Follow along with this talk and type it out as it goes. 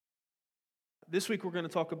This week we're going to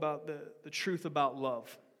talk about the truth about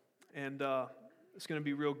love, and it's going to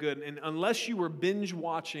be real good. And unless you were binge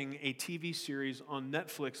watching a TV series on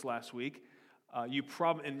Netflix last week, you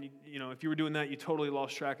probably, and you know, if you were doing that, you totally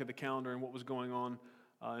lost track of the calendar and what was going on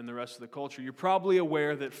in the rest of the culture. You're probably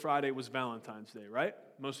aware that Friday was Valentine's Day, right?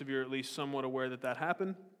 Most of you are at least somewhat aware that that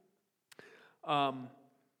happened. And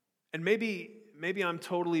maybe I'm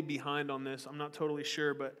totally behind on this. I'm not totally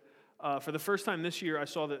sure, but for the first time this year, I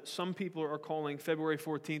saw that some people are calling February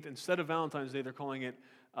 14th, instead of Valentine's Day, they're calling it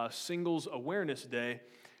Singles Awareness Day,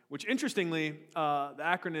 which interestingly, the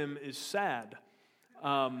acronym is SAD.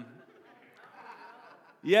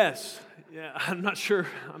 Yes, yeah, I'm not sure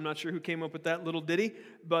who came up with that little ditty,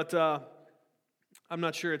 but I'm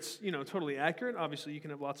not sure it's, totally accurate. Obviously, you can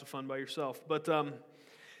have lots of fun by yourself, but you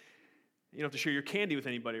don't have to share your candy with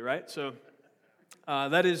anybody, right? So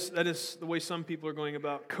that is the way some people are going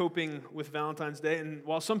about coping with Valentine's Day. And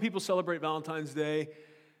while some people celebrate Valentine's Day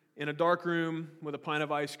in a dark room with a pint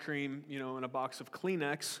of ice cream, and a box of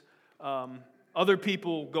Kleenex, other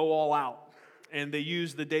people go all out. And they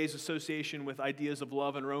use the day's association with ideas of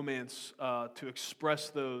love and romance to express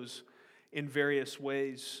those in various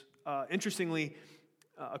ways. Interestingly,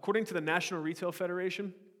 according to the National Retail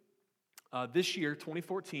Federation, this year,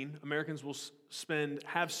 2014, Americans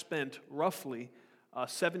have spent roughly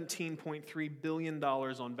 $17.3 billion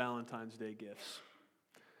on Valentine's Day gifts.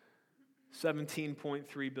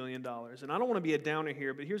 $17.3 billion. And I don't want to be a downer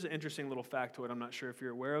here, but here's an interesting little factoid I'm not sure if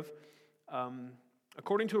you're aware of.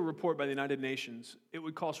 According to a report by the United Nations, it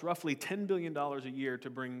would cost roughly $10 billion a year to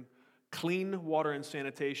bring clean water and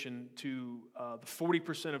sanitation to the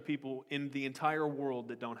 40% of people in the entire world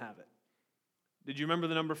that don't have it. Did you remember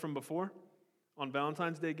the number from before? On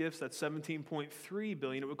Valentine's Day gifts, that's $17.3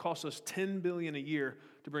 billion. It would cost us $10 billion a year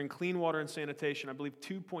to bring clean water and sanitation. I believe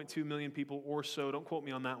 2.2 million people or so, don't quote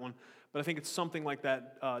me on that one, but I think it's something like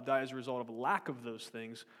that, die as a result of a lack of those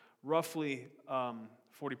things. Roughly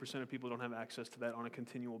 40% of people don't have access to that on a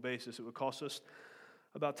continual basis. It would cost us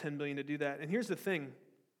about $10 billion to do that. And here's the thing.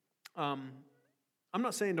 I'm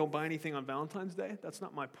not saying don't buy anything on Valentine's Day. That's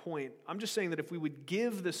not my point. I'm just saying that if we would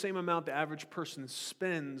give the same amount the average person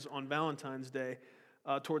spends on Valentine's Day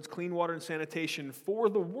towards clean water and sanitation for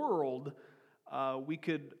the world, we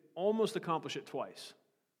could almost accomplish it twice.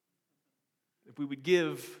 If we would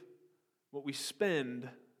give what we spend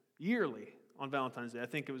yearly on Valentine's Day. I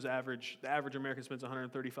think it was the average American spends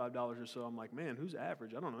 $135 or so. I'm like, man, who's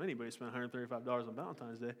average? I don't know anybody spent $135 on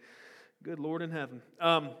Valentine's Day. Good Lord in heaven.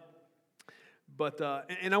 But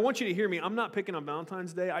I want you to hear me. I'm not picking on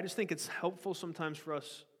Valentine's Day. I just think it's helpful sometimes for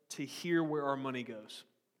us to hear where our money goes.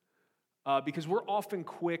 Because we're often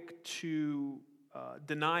quick to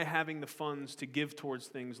deny having the funds to give towards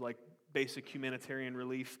things like basic humanitarian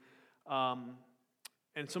relief.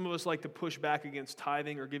 And some of us like to push back against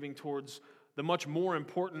tithing or giving towards the much more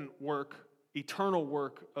important work, eternal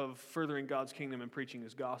work of furthering God's kingdom and preaching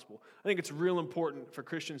His gospel. I think it's real important for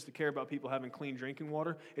Christians to care about people having clean drinking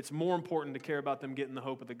water. It's more important to care about them getting the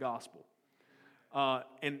hope of the gospel.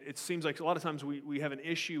 And it seems like a lot of times we have an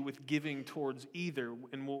issue with giving towards either,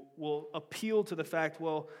 and we'll appeal to the fact,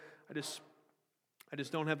 well, I just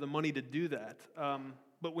don't have the money to do that.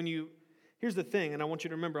 But here's the thing, and I want you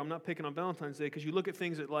to remember, I'm not picking on Valentine's Day, because you look at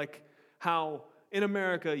things that like how in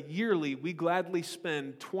America, yearly, we gladly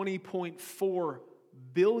spend $20.4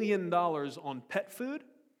 billion on pet food.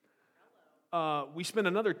 We spend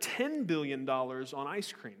another $10 billion on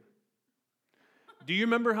ice cream. Do you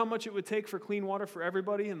remember how much it would take for clean water for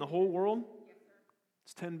everybody in the whole world?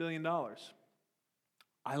 It's $10 billion.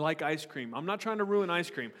 I like ice cream. I'm not trying to ruin ice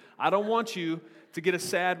cream. I don't want you to get a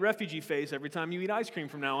sad refugee face every time you eat ice cream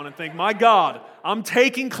from now on and think, my God, I'm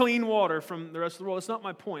taking clean water from the rest of the world. It's not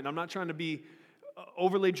my point. I'm not trying to be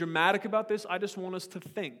overly dramatic about this. I just want us to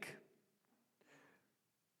think.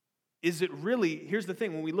 Is it really, here's the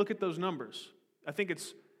thing, when we look at those numbers, I think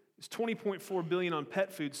it's $20.4 billion on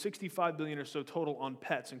pet food, $65 billion or so total on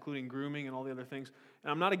pets, including grooming and all the other things.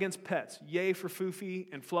 And I'm not against pets. Yay for Foofy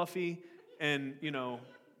and Fluffy and,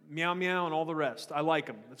 Meow Meow and all the rest. I like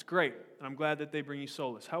them. That's great. And I'm glad that they bring you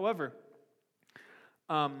solace. However,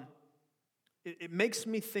 it makes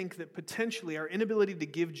me think that potentially our inability to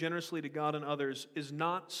give generously to God and others is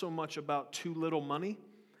not so much about too little money,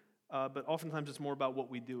 but oftentimes it's more about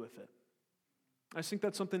what we do with it. I just think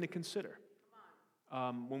that's something to consider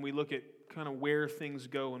when we look at kind of where things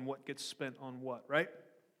go and what gets spent on what, right?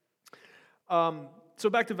 So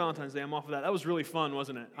back to Valentine's Day. I'm off of that. That was really fun,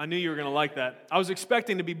 wasn't it? I knew you were going to like that. I was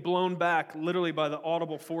expecting to be blown back literally by the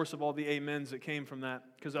audible force of all the amens that came from that,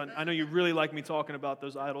 because I know you really like me talking about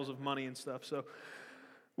those idols of money and stuff. So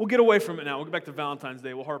we'll get away from it now. We'll get back to Valentine's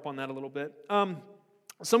Day. We'll harp on that a little bit.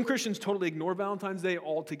 Some Christians totally ignore Valentine's Day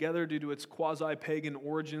altogether due to its quasi-pagan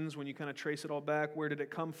origins. When you kind of trace it all back, where did it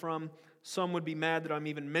come from? Some would be mad that I'm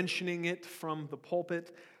even mentioning it from the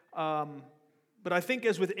pulpit. But I think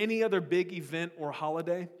as with any other big event or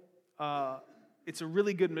holiday, it's a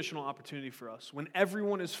really good missional opportunity for us. When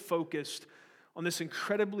everyone is focused on this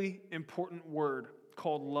incredibly important word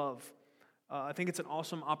called love, I think it's an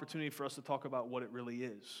awesome opportunity for us to talk about what it really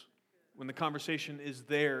is. When the conversation is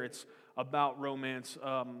there, it's about romance,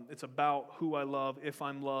 it's about who I love, if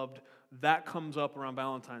I'm loved. That comes up around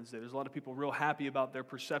Valentine's Day. There's a lot of people real happy about their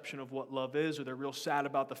perception of what love is, or they're real sad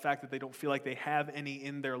about the fact that they don't feel like they have any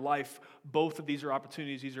in their life. Both of these are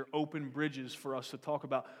opportunities. These are open bridges for us to talk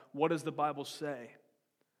about what does the Bible say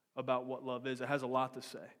about what love is. It has a lot to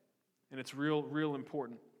say, and it's real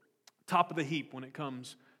important. Top of the heap when it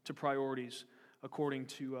comes to priorities according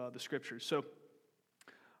to the Scriptures. So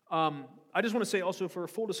I just want to say also for a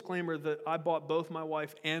full disclaimer that I bought both my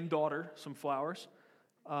wife and daughter some flowers.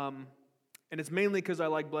 And it's mainly because I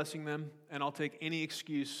like blessing them, and I'll take any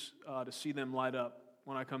excuse to see them light up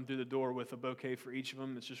when I come through the door with a bouquet for each of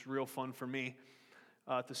them. It's just real fun for me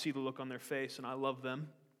to see the look on their face, and I love them.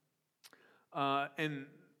 And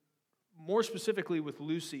more specifically with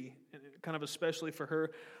Lucy, and kind of especially for her,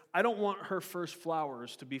 I don't want her first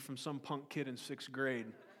flowers to be from some punk kid in 6th grade.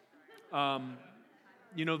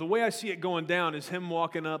 The way I see it going down is him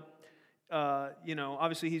walking up.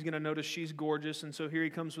 Obviously he's going to notice she's gorgeous, and so here he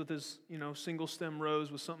comes with his, single stem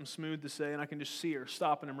rose with something smooth to say, and I can just see her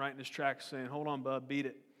stopping him right in his tracks saying, "Hold on, bub, beat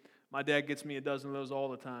it. My dad gets me a dozen of those all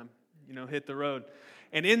the time. Hit the road."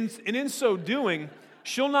 And in so doing,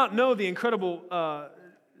 she'll not know the incredible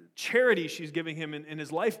charity she's giving him in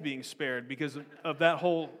his life being spared because of that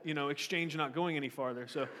whole, exchange not going any farther.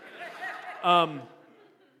 So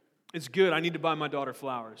it's good. I need to buy my daughter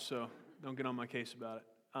flowers, so don't get on my case about it.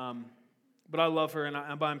 But I love her, and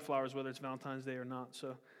I buy them flowers whether it's Valentine's Day or not.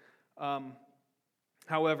 So,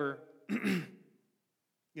 however, you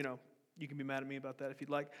can be mad at me about that if you'd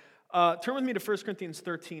like. Turn with me to 1 Corinthians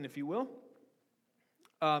 13, if you will.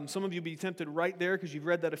 Some of you be tempted right there because you've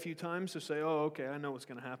read that a few times to say, "Oh, okay, I know what's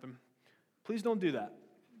going to happen." Please don't do that.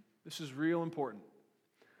 This is real important.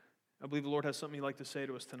 I believe the Lord has something He'd like to say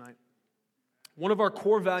to us tonight. One of our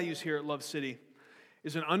core values here at Love City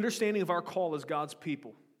is an understanding of our call as God's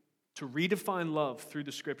people to redefine love through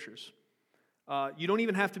the Scriptures. You don't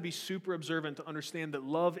even have to be super observant to understand that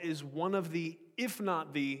love is one of the, if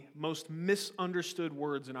not the, most misunderstood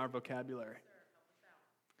words in our vocabulary.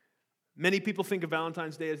 Many people think of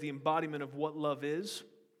Valentine's Day as the embodiment of what love is.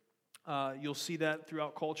 You'll see that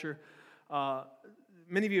throughout culture.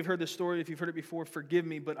 Many of you have heard this story. If you've heard it before, forgive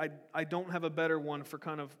me, but I don't have a better one for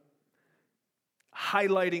kind of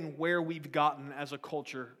highlighting where we've gotten as a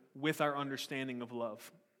culture with our understanding of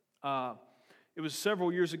love. It was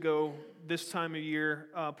several years ago, this time of year,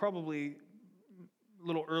 probably a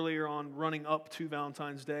little earlier on, running up to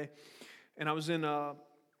Valentine's Day, and I was in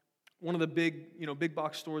one of the big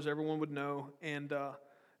box stores everyone would know, and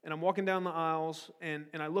I'm walking down the aisles, and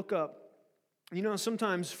I look up.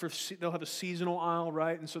 Sometimes they'll have a seasonal aisle,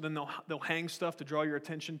 right? And so then they'll hang stuff to draw your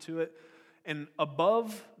attention to it. And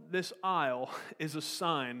above this aisle is a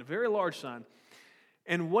sign, a very large sign,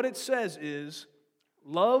 and what it says is,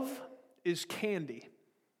 "Love is candy."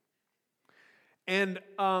 And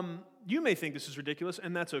you may think this is ridiculous,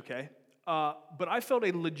 and that's okay. But I felt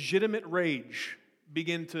a legitimate rage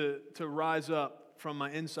begin to rise up from my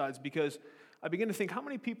insides because I began to think, how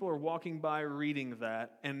many people are walking by reading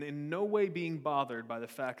that and in no way being bothered by the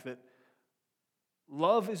fact that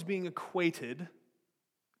love is being equated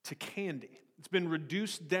to candy? It's been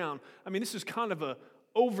reduced down. I mean, this is kind of a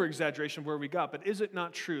over-exaggeration of where we got, but is it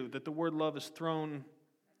not true that the word love is thrown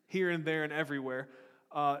here and there and everywhere?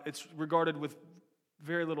 It's regarded with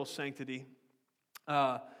very little sanctity.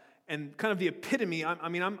 And kind of the epitome,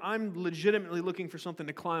 I'm legitimately looking for something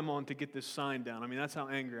to climb on to get this sign down. I mean, that's how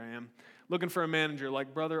angry I am. Looking for a manager,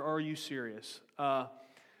 like, brother, are you serious?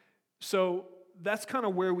 So that's kind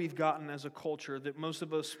of where we've gotten as a culture, that most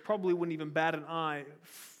of us probably wouldn't even bat an eye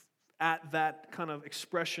at that kind of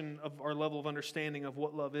expression of our level of understanding of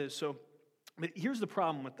what love is. So but here's the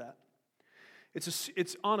problem with that.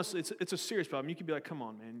 It's honestly a serious problem. You could be like, come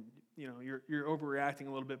on, man, you're overreacting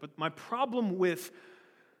a little bit. But my problem with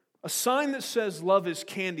a sign that says love is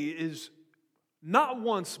candy is not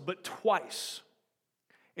once, but twice.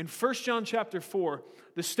 In 1 John chapter 4,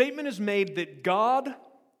 the statement is made that God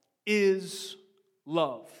is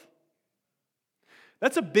love.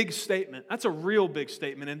 That's a big statement. That's a real big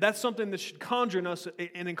statement. And that's something that should conjure in us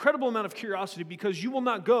an incredible amount of curiosity, because you will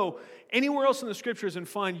not go anywhere else in the Scriptures and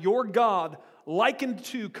find your God likened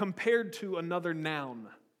to, compared to another noun.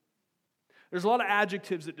 There's a lot of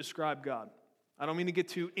adjectives that describe God. I don't mean to get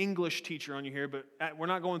too English teacher on you here, but we're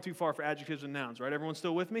not going too far for adjectives and nouns, right? Everyone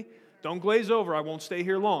still with me? Don't glaze over. I won't stay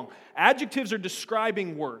here long. Adjectives are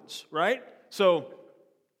describing words, right? So,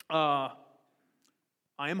 I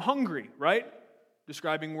am hungry, right?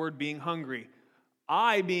 Describing word being hungry.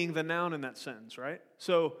 I being the noun in that sentence, right?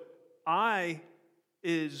 So, I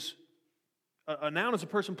is, a noun is a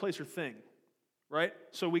person, place, or thing, right?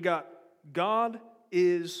 So we got God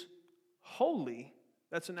is holy.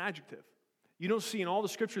 That's an adjective. You don't see in all the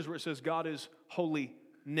Scriptures where it says God is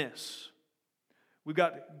holiness. We've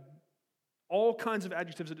got all kinds of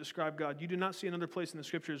adjectives that describe God. You do not see another place in the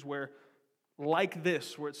Scriptures where, like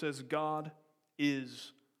this, where it says God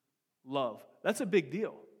is love. That's a big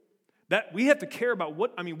deal. That we have to care about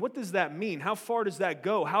what does that mean? How far does that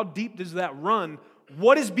go? How deep does that run?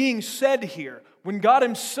 What is being said here when God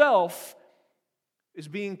Himself is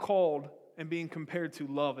being called and being compared to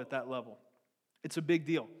love at that level? It's a big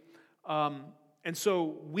deal. And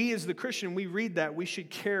so we as the Christian, we read that, we should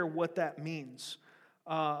care what that means.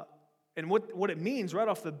 And what it means right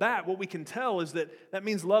off the bat, what we can tell is that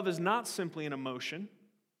means love is not simply an emotion.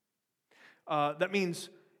 That means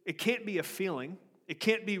it can't be a feeling. It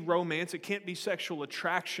can't be romance. It can't be sexual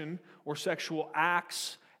attraction or sexual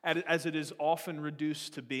acts as it is often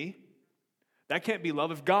reduced to be. That can't be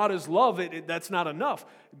love. If God is love, that's not enough.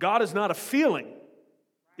 God is not a feeling.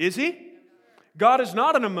 Is He? God is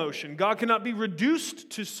not an emotion. God cannot be reduced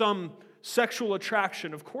to some sexual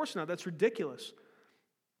attraction. Of course not. That's ridiculous.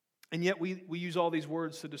 And yet we use all these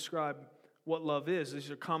words to describe what love is. These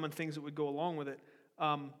are common things that would go along with it.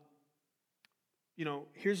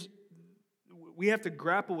 We have to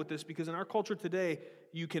grapple with this, because in our culture today,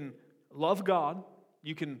 you can love God,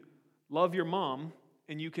 you can love your mom,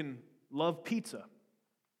 and you can love pizza.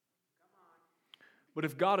 But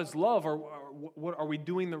if God is love, are we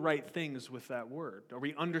doing the right things with that word? Are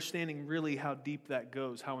we understanding really how deep that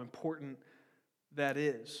goes, how important that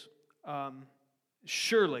is?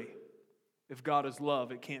 Surely, if God is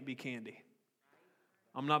love, it can't be candy.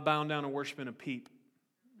 I'm not bowing down and worshiping a Peep.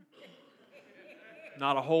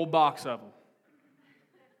 Not a whole box of them.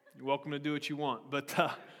 You're welcome to do what you want, but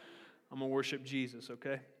I'm going to worship Jesus,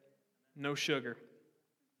 okay? No sugar.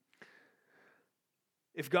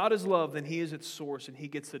 If God is love, then He is its source, and He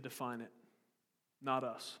gets to define it, not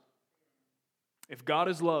us. If God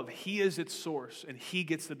is love, He is its source, and He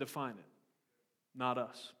gets to define it, not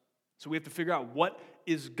us. So we have to figure out, what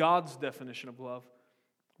is God's definition of love?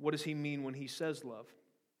 What does He mean when He says love?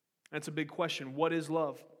 That's a big question. What is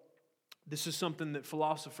love? This is something that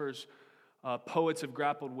philosophers, poets have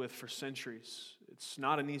grappled with for centuries. It's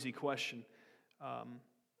not an easy question.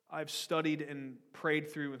 I've studied and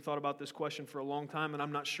prayed through and thought about this question for a long time, and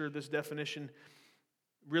I'm not sure this definition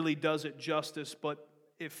really does it justice, but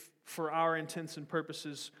if for our intents and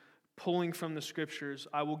purposes, pulling from the Scriptures,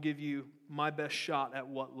 I will give you my best shot at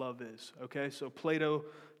what love is, okay? So Plato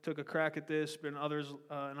took a crack at this, and others,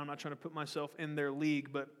 and I'm not trying to put myself in their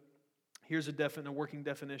league, but here's a working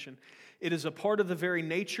definition. It is a part of the very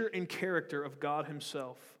nature and character of God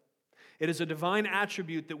Himself. It is a divine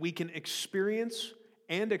attribute that we can experience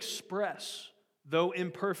and express, though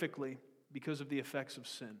imperfectly, because of the effects of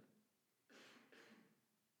sin.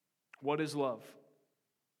 What is love?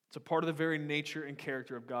 It's a part of the very nature and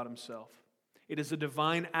character of God Himself. It is a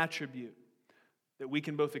divine attribute that we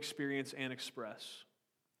can both experience and express.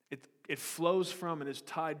 It flows from and is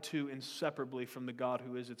tied to inseparably from the God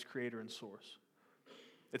who is its creator and source.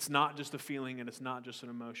 It's not just a feeling, and it's not just an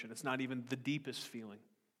emotion. It's not even the deepest feeling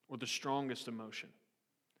or the strongest emotion.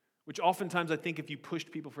 Which oftentimes I think if you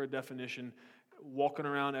pushed people for a definition, walking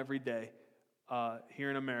around every day here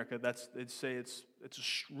in America, they'd say it's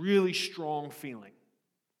a really strong feeling.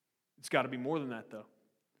 It's got to be more than that, though.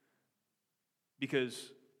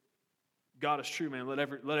 Because God is true, man. Let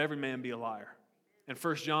every man be a liar. And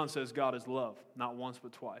 1 John says God is love, not once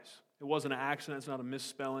but twice. It wasn't an accident. It's not a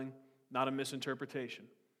misspelling, not a misinterpretation.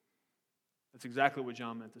 That's exactly what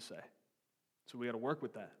John meant to say. So we got to work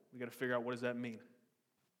with that. We got to figure out, what does that mean?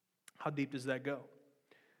 How deep does that go?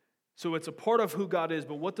 So it's a part of who God is,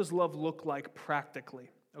 but what does love look like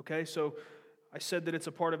practically? Okay, so I said that it's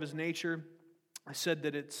a part of His nature. I said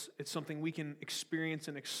that it's something we can experience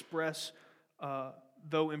and express,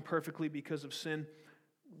 though imperfectly because of sin.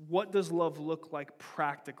 What does love look like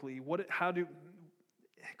practically?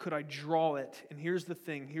 Could I draw it? And here's the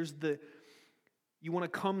thing. You want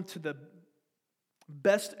to come to the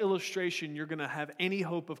best illustration you're going to have any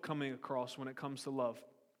hope of coming across when it comes to love.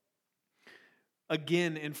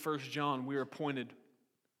 Again, in 1 John, we are pointed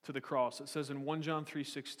to the cross. It says in 1 John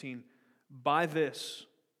 3:16, by this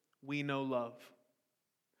we know love.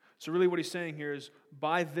 So really what he's saying here is,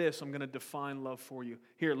 by this I'm going to define love for you.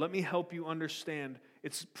 Here, let me help you understand.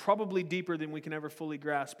 It's probably deeper than we can ever fully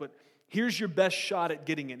grasp, but here's your best shot at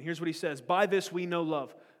getting it. Here's what he says. By this we know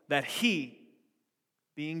love, that he,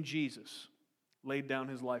 being Jesus, laid down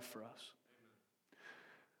his life for us.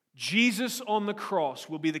 Jesus on the cross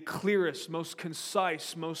will be the clearest, most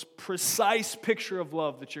concise, most precise picture of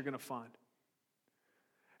love that you're going to find.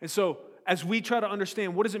 And so, as we try to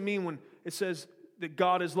understand, what does it mean when it says that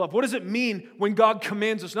God is love? What does it mean when God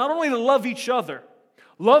commands us not only to love each other,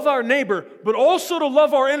 love our neighbor, but also to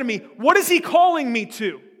love our enemy? What is he calling me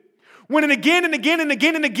to? When and again and again and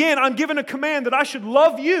again and again I'm given a command that I should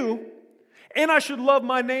love you, and I should love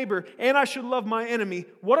my neighbor, and I should love my enemy,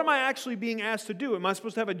 what am I actually being asked to do? Am I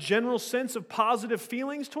supposed to have a general sense of positive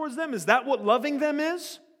feelings towards them? Is that what loving them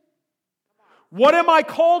is? What am I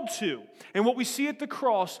called to? And what we see at the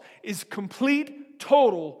cross is complete,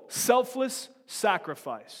 total, selfless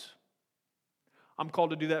sacrifice. I'm called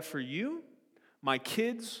to do that for you, my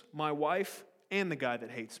kids, my wife, and the guy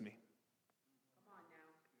that hates me.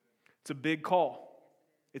 It's a big call.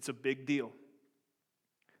 It's a big deal.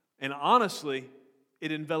 And honestly,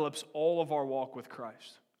 it envelops all of our walk with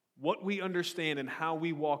Christ. What we understand and how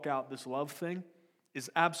we walk out this love thing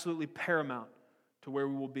is absolutely paramount to where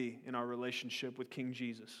we will be in our relationship with King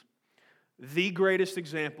Jesus. The greatest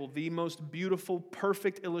example, the most beautiful,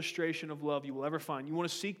 perfect illustration of love you will ever find. You want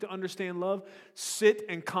to seek to understand love? Sit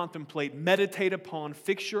and contemplate, meditate upon,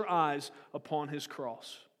 fix your eyes upon his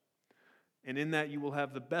cross. And in that you will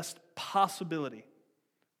have the best possibility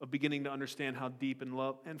of beginning to understand how deep and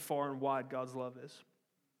love and far and wide God's love is.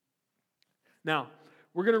 Now,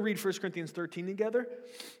 we're going to read 1 Corinthians 13 together,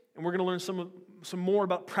 and we're going to learn some more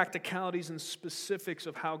about practicalities and specifics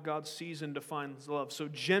of how God sees and defines love. So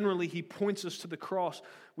generally, he points us to the cross.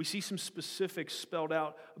 We see some specifics spelled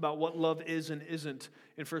out about what love is and isn't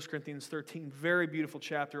in 1 Corinthians 13. Very beautiful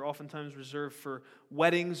chapter, oftentimes reserved for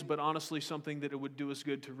weddings, but honestly something that it would do us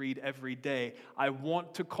good to read every day. I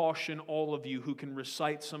want to caution all of you who can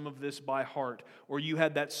recite some of this by heart, or you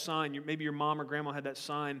had that sign, maybe your mom or grandma had that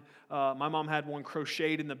sign. My mom had one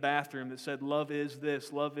crocheted in the bathroom that said, love is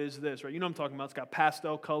this, right? You know what I'm talking about. It's got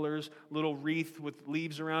pastel colors, little wreath with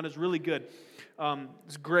leaves around. It's really good.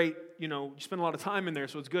 It's great. You spend a lot of time in there,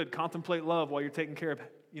 so it's good. Contemplate love while you're taking care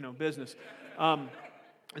of, business.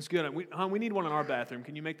 It's good. We need one in our bathroom.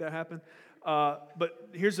 Can you make that happen? But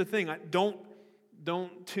here's the thing.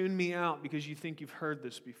 Don't tune me out because you think you've heard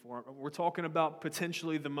this before. We're talking about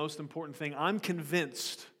potentially the most important thing. I'm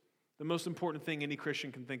convinced the most important thing any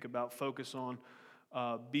Christian can think about, focus on,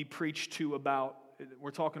 be preached to about.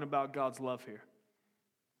 We're talking about God's love here.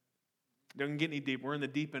 It doesn't get any deep. We're in the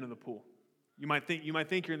deep end of the pool. You might think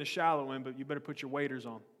you're in the shallow end, but you better put your waders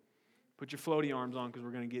on. Put your floaty arms on because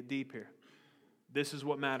we're going to get deep here. This is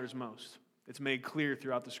what matters most. It's made clear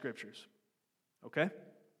throughout the Scriptures. Okay?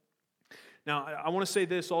 Now, I want to say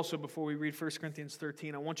this also before we read 1 Corinthians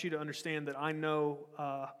 13. I want you to understand that I know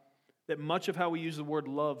that much of how we use the word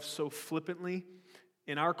love so flippantly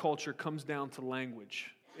in our culture comes down to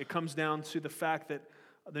language. It comes down to the fact that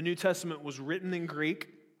the New Testament was written in Greek,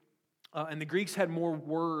 and the Greeks had more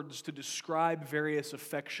words to describe various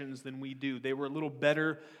affections than we do. They were a little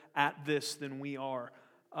better at this than we are.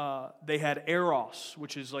 They had eros,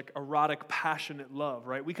 which is like erotic, passionate love,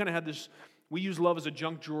 right? We kind of had this, we use love as a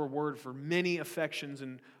junk drawer word for many affections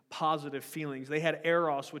and positive feelings. They had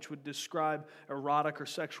eros, which would describe erotic or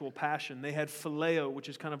sexual passion. They had phileo, which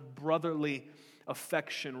is kind of brotherly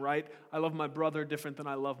affection, right? I love my brother different than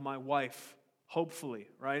I love my wife, hopefully,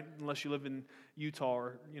 right? Unless you live in Utah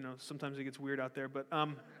or, sometimes it gets weird out there. But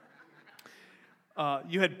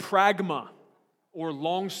you had pragma, or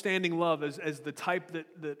long-standing love, as the type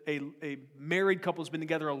that a married couple has been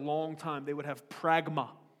together a long time. They would have pragma.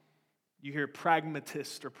 You hear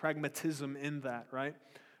pragmatist or pragmatism in that, right?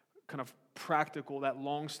 Kind of practical, that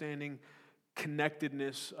long-standing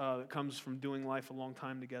connectedness that comes from doing life a long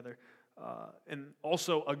time together. And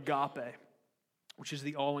also agape, which is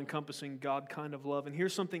the all-encompassing God kind of love. And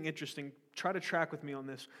here's something interesting. Try to track with me on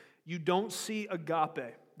this. You don't see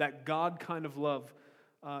agape, that God kind of love,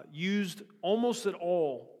 used almost at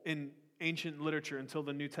all in ancient literature until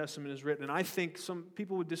the New Testament is written. And I think some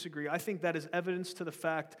people would disagree. I think that is evidence to the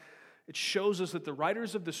fact it shows us that the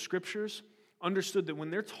writers of the Scriptures understood that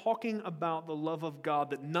when they're talking about the love of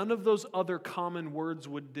God, that none of those other common words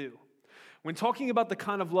would do. When talking about the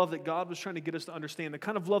kind of love that God was trying to get us to understand, the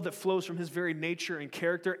kind of love that flows from His very nature and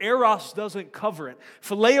character, eros doesn't cover it.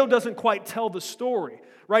 Phileo doesn't quite tell the story,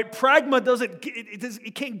 right? Pragma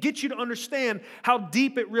it can't get you to understand how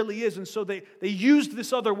deep it really is. And so they used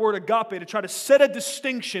this other word, agape, to try to set a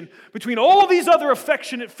distinction between all these other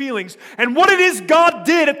affectionate feelings and what it is God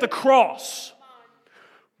did at the cross.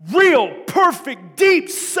 Real, perfect, deep,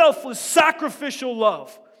 selfless, sacrificial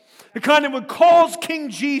love. The kind that would cause King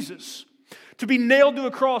Jesus to be nailed to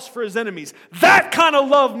a cross for His enemies. That kind of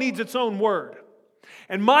love needs its own word.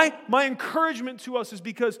 And my encouragement to us is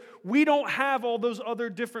because we don't have all those other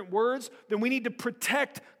different words, then we need to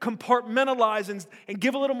protect, compartmentalize, and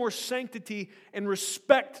give a little more sanctity and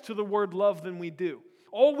respect to the word love than we do.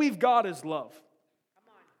 All we've got is love.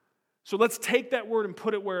 So let's take that word and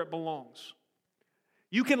put it where it belongs.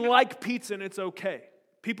 You can like pizza and it's okay.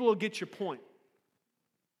 People will get your point.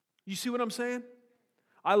 You see what I'm saying?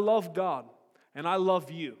 I love God. And I love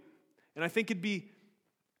you. And I think it'd be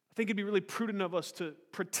really prudent of us to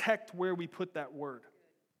protect where we put that word.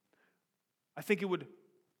 I think it would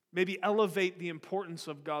maybe elevate the importance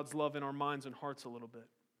of God's love in our minds and hearts a little bit.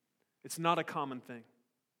 It's not a common thing.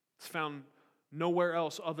 It's found nowhere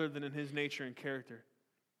else other than in His nature and character.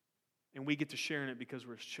 And we get to share in it because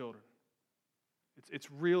we're His children. It's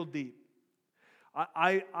real deep.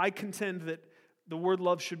 I contend that the word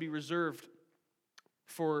love should be reserved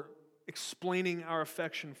for explaining our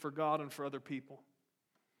affection for God and for other people.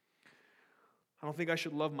 I don't think I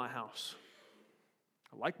should love my house.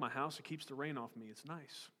 I like my house. It keeps the rain off me. It's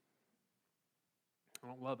nice. I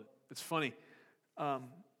don't love it. It's funny. The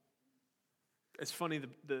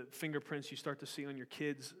fingerprints you start to see on your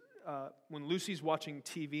kids. When Lucy's watching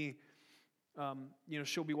TV,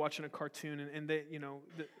 she'll be watching a cartoon, and they,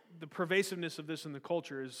 the pervasiveness of this in the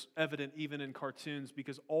culture is evident even in cartoons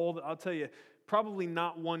because I'll tell you, probably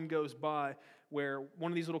not one goes by where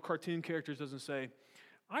one of these little cartoon characters doesn't say,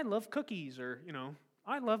 I love cookies, or,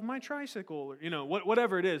 I love my tricycle, or,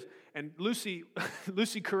 whatever it is. And Lucy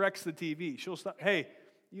corrects the TV. She'll stop, hey,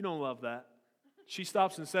 you don't love that. She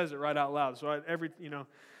stops and says it right out loud. So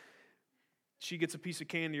she gets a piece of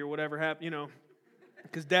candy or whatever happens,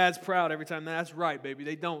 because Dad's proud every time. That's right, baby.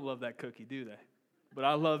 They don't love that cookie, do they? But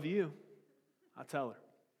I love you. I tell her.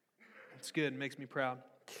 It's good. It makes me proud.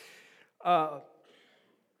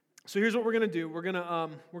 So here's what we're going to do. We're going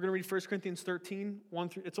to read 1 Corinthians 13, 1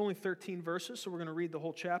 through. It's only 13 verses, so we're going to read the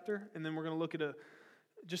whole chapter, and then we're going to look at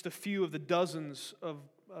just a few of the dozens of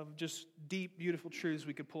just deep, beautiful truths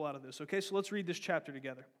we could pull out of this. Okay, so let's read this chapter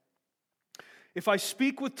together. If I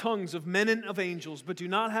speak with tongues of men and of angels, but do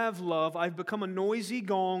not have love, I've become a noisy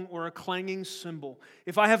gong or a clanging cymbal.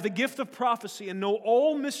 If I have the gift of prophecy and know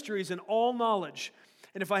all mysteries and all knowledge,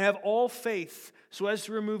 and if I have all faith so as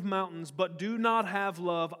to remove mountains, but do not have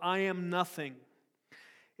love, I am nothing.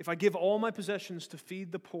 If I give all my possessions to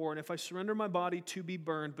feed the poor, and if I surrender my body to be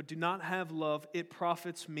burned, but do not have love, it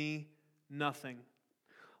profits me nothing.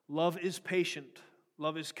 Love is patient.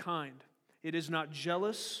 Love is kind. It is not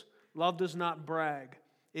jealous. Love does not brag.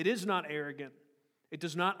 It is not arrogant. It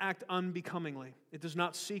does not act unbecomingly. It does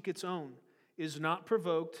not seek its own. It is not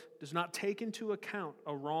provoked. Does not take into account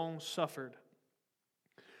a wrong suffered.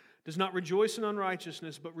 Does not rejoice in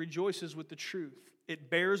unrighteousness, but rejoices with the truth. It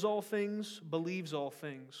bears all things, believes all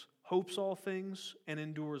things, hopes all things, and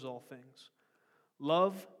endures all things.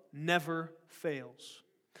 Love never fails.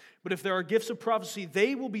 But if there are gifts of prophecy,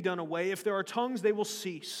 they will be done away. If there are tongues, they will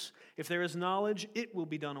cease. If there is knowledge, it will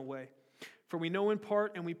be done away. For we know in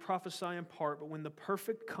part and we prophesy in part, but when the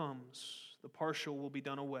perfect comes, the partial will be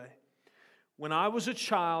done away. When I was a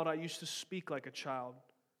child, I used to speak like a child,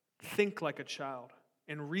 think like a child,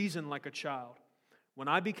 and reason like a child. When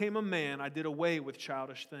I became a man, I did away with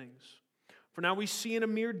childish things. For now we see in a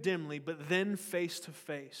mirror dimly, but then face to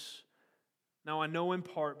face. Now I know in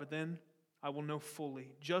part, but then I will know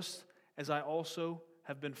fully, just as I also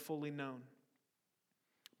have been fully known.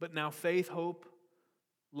 But now faith, hope,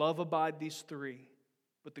 love abide, these three.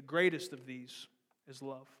 But the greatest of these is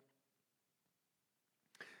love.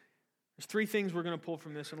 There's three things we're going to pull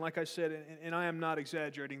from this. And like I said, and I am not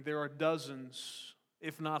exaggerating, there are dozens,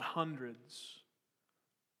 if not hundreds,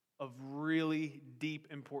 of really deep,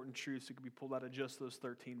 important truths that could be pulled out of just those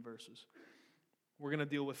 13 verses. We're going to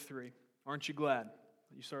deal with three. Aren't you glad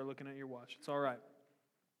that you started looking at your watch? It's all right.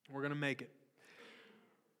 We're going to make it.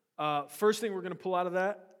 First thing we're going to pull out of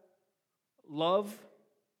that, love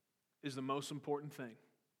is the most important thing.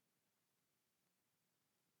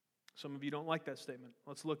 Some of you don't like that statement.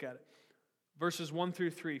 Let's look at it. Verses 1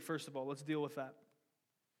 through 3, first of all, let's deal with that.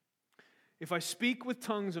 If I speak with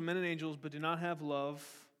tongues of men and angels but do not have love,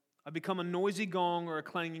 I become a noisy gong or a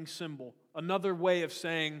clanging cymbal. Another way of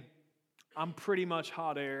saying, I'm pretty much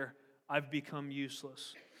hot air. I've become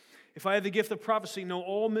useless. If I have the gift of prophecy, know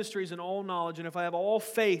all mysteries and all knowledge, and if I have all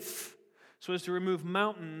faith so as to remove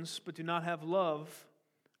mountains but do not have love,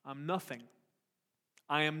 I'm nothing.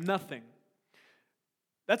 I am nothing.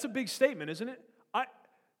 That's a big statement, isn't it?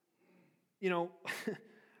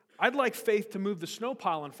 I'd like faith to move the snow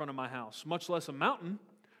pile in front of my house, much less a mountain.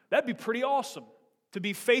 That'd be pretty awesome, to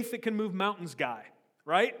be faith that can move mountains guy,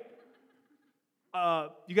 right?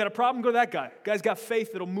 You got a problem? Go to that guy. Guy's got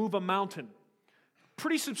faith that'll move a mountain.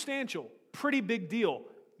 Pretty substantial, pretty big deal.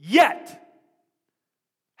 Yet,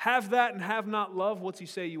 have that and have not love, what's he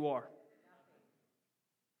say you are?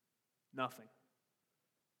 Nothing.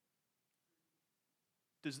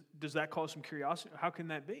 Does that cause some curiosity? How can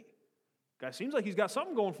that be? Guy seems like he's got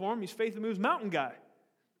something going for him. He's faith that moves mountain guy.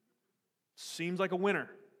 Seems like a winner.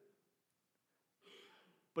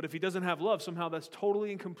 But if he doesn't have love, somehow that's totally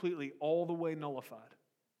and completely all the way nullified.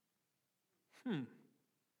 If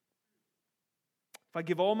I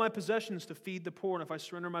give all my possessions to feed the poor, and if I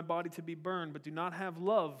surrender my body to be burned, but do not have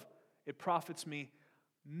love, it profits me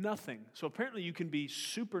nothing. So apparently you can be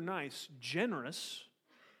super nice, generous,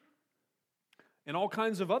 and all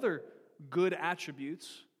kinds of other good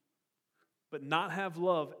attributes, but not have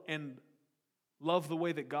love, and love the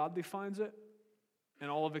way that God defines it, and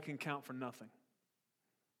all of it can count for nothing.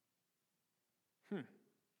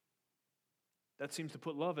 That seems to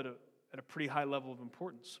put love at a pretty high level of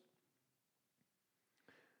importance.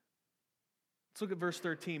 Let's look at verse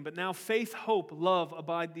 13. But now faith, hope, love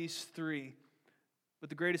abide these three, but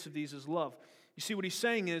the greatest of these is love. You see what he's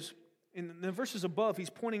saying is, in the verses above, he's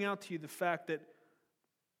pointing out to you the fact that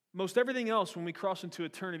most everything else when we cross into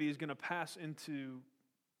eternity is going to pass into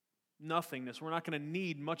nothingness. We're not going to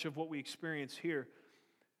need much of what we experience here.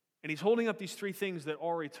 And he's holding up these three things that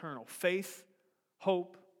are eternal: faith,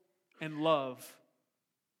 hope, and love.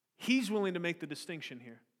 He's willing to make the distinction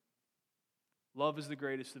here. Love is the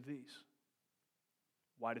greatest of these.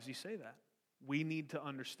 Why does he say that? We need to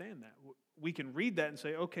understand that. We can read that and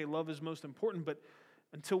say, okay, love is most important, but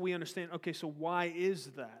until we understand, okay, so why is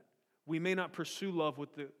that? We may not pursue love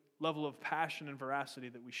with the level of passion and veracity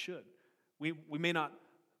that we should. We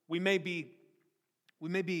may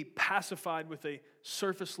be pacified with a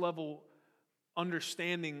surface level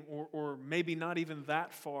understanding, or maybe not even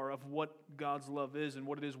that far, of what God's love is and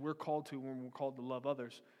what it is we're called to when we're called to love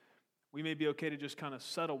others. We may be okay to just kind of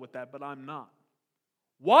settle with that, but I'm not.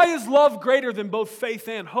 Why is love greater than both faith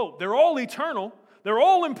and hope? They're all eternal. They're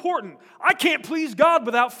all important. I can't please God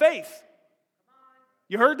without faith.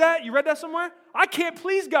 You heard that? You read that somewhere? I can't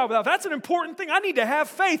please God without. That's an important thing. I need to have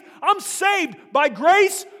faith. I'm saved by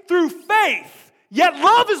grace through faith. Yet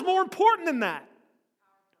love is more important than that.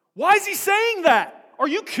 Why is he saying that? Are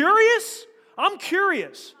you curious? I'm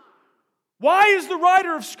curious. Why is the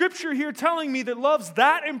writer of Scripture here telling me that love's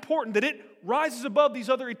that important, that it rises above these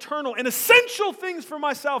other eternal and essential things for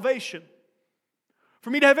my salvation? For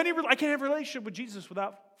me to have I can't have a relationship with Jesus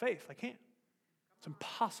without faith. I can't. It's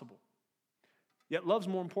impossible. Yet love's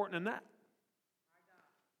more important than that.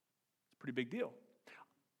 It's a pretty big deal.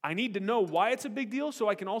 I need to know why it's a big deal so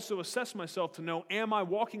I can also assess myself to know, am I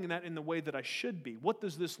walking in that in the way that I should be? What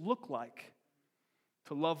does this look like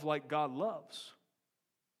to love like God loves?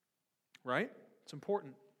 Right? It's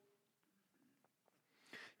important.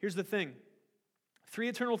 Here's the thing. 3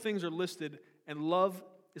 eternal things are listed, and love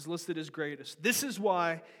is listed as greatest. This is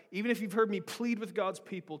why, even if you've heard me plead with God's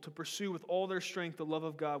people to pursue with all their strength the love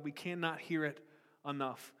of God, we cannot hear it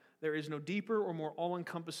enough. There is no deeper or more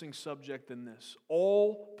all-encompassing subject than this.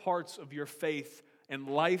 All parts of your faith and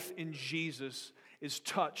life in Jesus is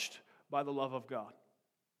touched by the love of God.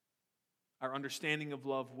 Our understanding of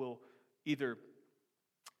love will either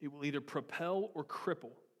propel or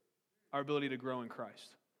cripple our ability to grow in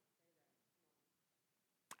Christ.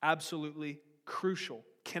 Absolutely crucial.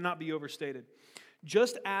 Cannot be overstated.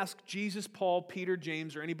 Just ask Jesus, Paul, Peter,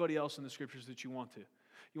 James, or anybody else in the Scriptures that you want to.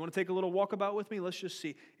 You want to take a little walkabout with me? Let's just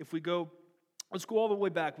see. Let's go all the way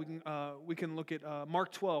back. We can look at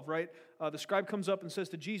Mark 12, right? The scribe comes up and says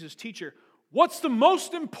to Jesus, "Teacher, what's the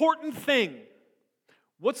most important thing?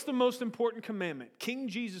 What's the most important commandment?" King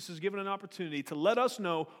Jesus is given an opportunity to let us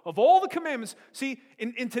know of all the commandments. See,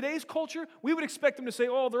 in today's culture, we would expect him to say,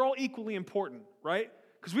 oh, they're all equally important, right?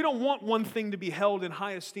 Because we don't want one thing to be held in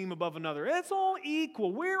high esteem above another. It's all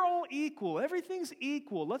equal. We're all equal. Everything's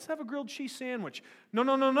equal. Let's have a grilled cheese sandwich.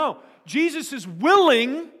 No. Jesus is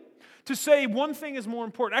willing to say one thing is more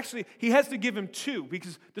important. Actually, he has to give him two,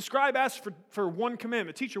 because the scribe asks for one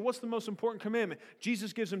commandment. Teacher, what's the most important commandment?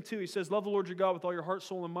 Jesus gives him two. He says, love the Lord your God with all your heart,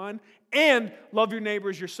 soul, and mind, and love your neighbor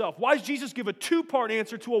as yourself. Why does Jesus give a two-part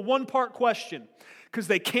answer to a one-part question? Because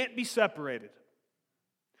they can't be separated.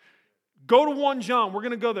 Go to 1 John. We're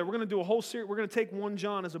going to go there. We're going to do a whole series. We're going to take 1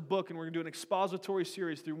 John as a book, and we're going to do an expository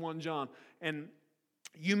series through 1 John. And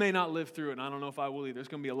you may not live through it, and I don't know if I will either. It's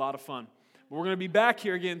going to be a lot of fun. But we're going to be back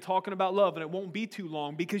here again talking about love, and it won't be too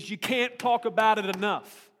long because you can't talk about it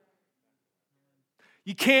enough.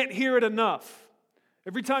 You can't hear it enough.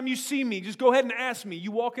 Every time you see me, just go ahead and ask me,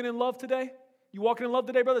 you walking in love today? You walking in love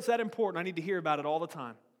today, brother? It's that important. I need to hear about it all the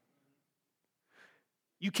time.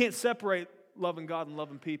 You can't separate loving God and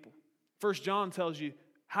loving people. 1 John tells you,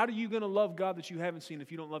 how are you going to love God that you haven't seen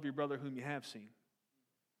if you don't love your brother whom you have seen?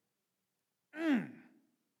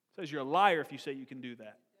 Says you're a liar if you say you can do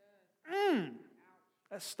that.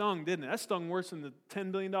 That stung, didn't it? That stung worse than the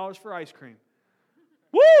 $10 billion for ice cream.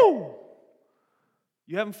 Woo!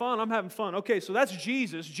 You having fun? I'm having fun. Okay, so that's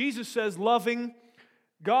Jesus. Jesus says loving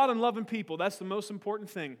God and loving people. That's the most important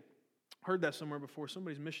thing. Heard that somewhere before.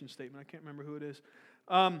 Somebody's mission statement. I can't remember who it is.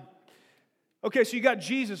 Okay, so you got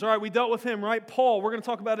Jesus. All right, we dealt with him, right? Paul, we're going to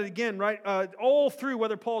talk about it again, right? All through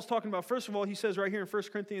whether Paul's talking about, first of all, he says right here in 1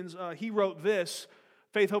 Corinthians, he wrote this,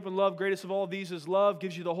 faith, hope, and love, greatest of all of these is love,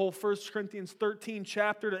 gives you the whole 1 Corinthians 13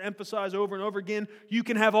 chapter to emphasize over and over again, you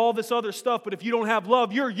can have all this other stuff, but if you don't have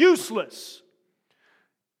love, you're useless.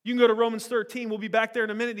 You can go to Romans 13, we'll be back there in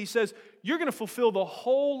a minute. He says, you're going to fulfill the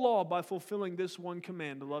whole law by fulfilling this one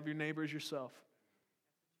command, to love your neighbor as yourself.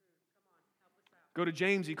 Go to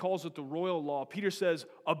James, he calls it the royal law. Peter says,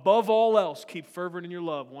 above all else, keep fervent in your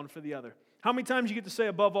love, one for the other. How many times you get to say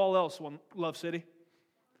above all else, Love City?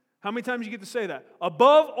 How many times you get to say that?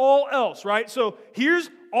 Above all else, right? So here's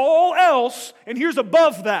all else, and here's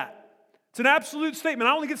above that. It's an absolute statement.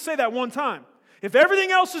 I only get to say that one time. If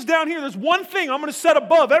everything else is down here, there's one thing I'm going to set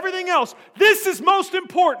above everything else. This is most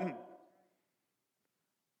important.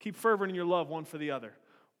 Keep fervent in your love, one for the other.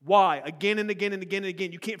 Why? Again and again and again and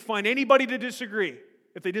again. You can't find anybody to disagree.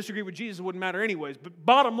 If they disagree with Jesus, it wouldn't matter anyways. But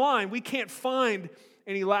bottom line, we can't find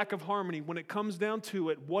any lack of harmony when it comes down to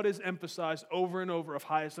it. What is emphasized over and over of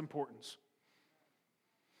highest importance?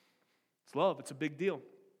 It's love. It's a big deal.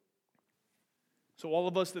 So all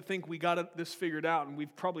of us that think we got this figured out and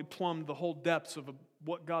we've probably plumbed the whole depths of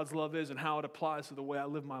what God's love is and how it applies to the way I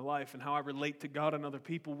live my life and how I relate to God and other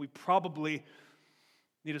people, we probably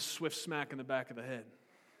need a swift smack in the back of the head.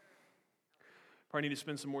 Probably need to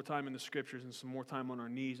spend some more time in the Scriptures and some more time on our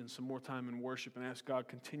knees and some more time in worship and ask God,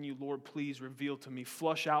 continue, Lord, please reveal to me,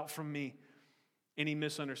 flush out from me any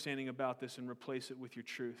misunderstanding about this and replace it with your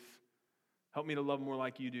truth. Help me to love more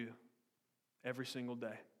like you do every single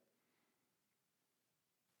day.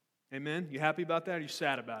 Amen? You happy about that or are you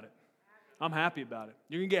sad about it? I'm happy about it.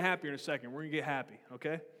 You're going to get happier in a second. We're going to get happy,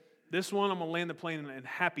 okay? This one, I'm going to land the plane in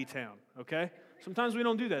Happy Town, okay? Sometimes we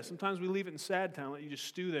don't do that. Sometimes we leave it in Sad Town, let you just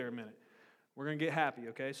stew there a minute. We're going to get happy,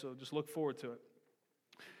 okay? So just look forward to it.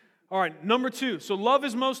 All right, number 2. So love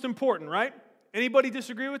is most important, right? Anybody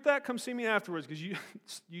disagree with that? Come see me afterwards because you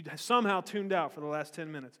somehow tuned out for the last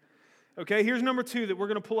 10 minutes. Okay, here's number 2 that we're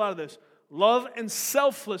going to pull out of this. Love and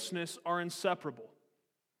selflessness are inseparable.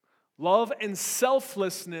 Love and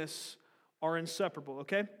selflessness are inseparable,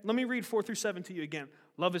 okay? Let me read 4 through 7 to you again.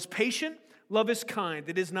 Love is patient. Love is kind.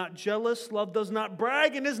 It is not jealous. Love does not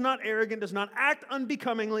brag and is not arrogant, does not act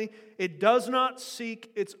unbecomingly. It does not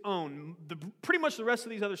seek its own. Pretty much the rest of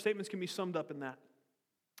these other statements can be summed up in that.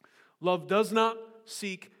 Love does not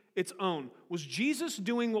seek its own. Was Jesus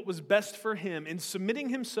doing what was best for him in submitting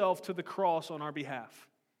himself to the cross on our behalf?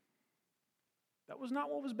 That was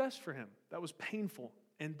not what was best for him. That was painful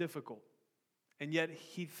and difficult. And yet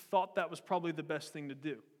he thought that was probably the best thing to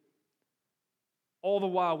do. All the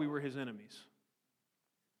while we were his enemies.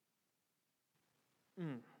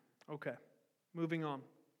 Okay, moving on.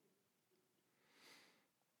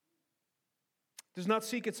 Does not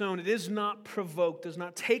seek its own. It is not provoked. Does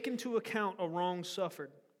not take into account a wrong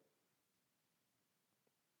suffered.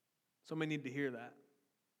 Somebody need to hear that.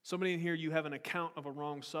 Somebody in here, you have an account of a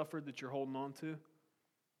wrong suffered that you're holding on to.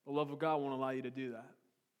 The love of God won't allow you to do that.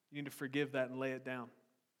 You need to forgive that and lay it down.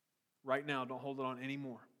 Right now, don't hold it on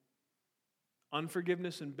anymore.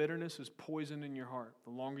 Unforgiveness and bitterness is poison in your heart.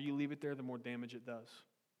 The longer you leave it there, the more damage it does.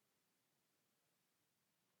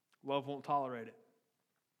 Love won't tolerate it.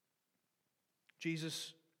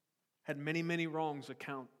 Jesus had many, many wrongs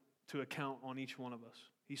to account on each one of us.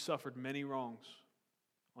 He suffered many wrongs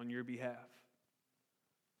on your behalf.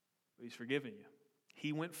 But he's forgiven you.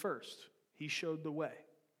 He went first. He showed the way.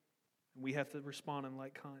 And we have to respond in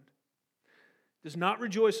like kind. does not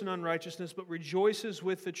rejoice in unrighteousness, but rejoices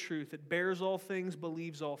with the truth. It bears all things,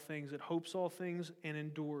 believes all things, it hopes all things, and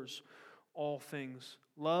endures all things.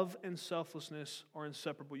 Love and selflessness are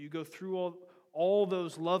inseparable. You go through all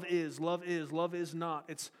those, love is not.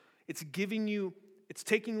 It's giving you, it's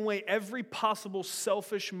taking away every possible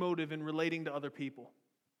selfish motive in relating to other people.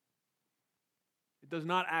 It does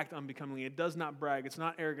not act unbecomingly. It does not brag. It's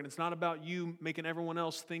not arrogant. It's not about you making everyone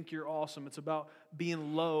else think you're awesome. It's about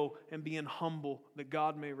being low and being humble that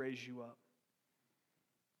God may raise you up.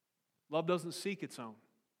 Love doesn't seek its own.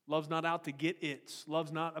 Love's not out to get its.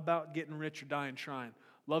 Love's not about getting rich or dying trying.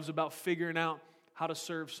 Love's about figuring out how to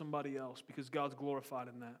serve somebody else because God's glorified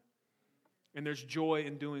in that. And there's joy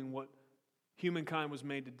in doing what humankind was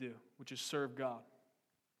made to do, which is serve God.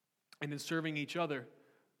 And in serving each other,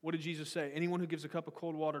 what did Jesus say? Anyone who gives a cup of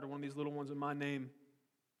cold water to one of these little ones in my name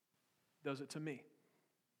does it to me.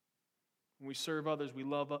 When we serve others, we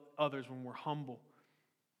love others when we're humble.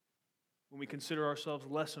 When we consider ourselves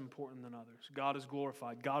less important than others, God is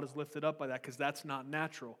glorified. God is lifted up by that because that's not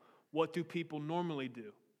natural. What do people normally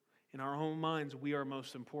do? In our own minds, we are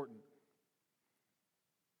most important.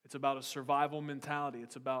 It's about a survival mentality.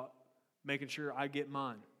 It's about making sure I get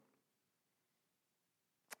mine.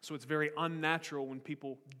 So it's very unnatural when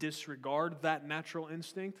people disregard that natural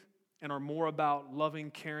instinct and are more about loving,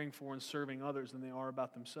 caring for, and serving others than they are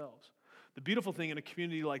about themselves. The beautiful thing in a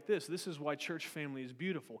community like this is why church family is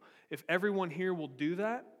beautiful. If everyone here will do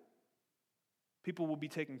that, people will be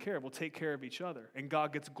taken care of, will take care of each other, and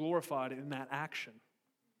God gets glorified in that action.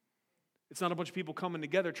 It's not a bunch of people coming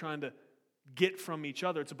together trying to get from each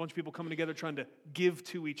other. It's a bunch of people coming together trying to give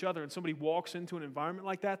to each other. And somebody walks into an environment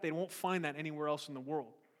like that, they won't find that anywhere else in the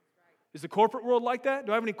world. Is the corporate world like that?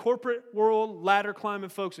 Do I have any corporate world ladder climbing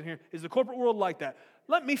folks in here? Is the corporate world like that?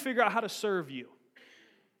 Let me figure out how to serve you.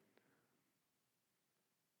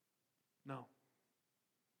 No.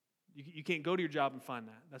 You can't go to your job and find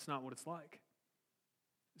that. That's not what it's like.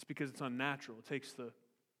 It's because it's unnatural. It takes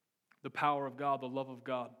the power of God, the love of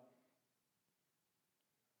God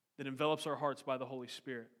that envelops our hearts by the Holy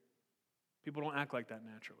Spirit. People don't act like that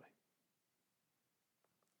naturally.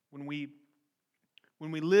 When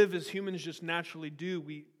we live as humans just naturally do,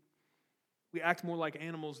 we act more like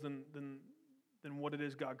animals than what it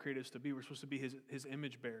is God created us to be. We're supposed to be His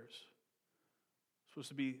image bearers. We're supposed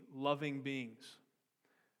to be loving beings.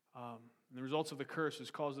 And the results of the curse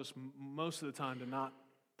has caused us most of the time to not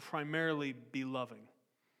primarily be loving.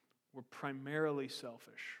 We're primarily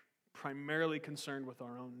selfish, primarily concerned with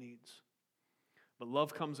our own needs. But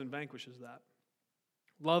love comes and vanquishes that.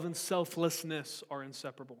 Love and selflessness are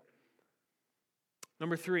inseparable.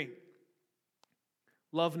 Number 3,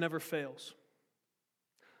 love never fails.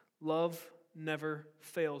 Love never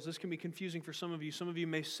fails. This can be confusing for some of you. Some of you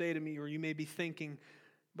may say to me, or you may be thinking,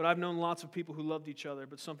 but I've known lots of people who loved each other,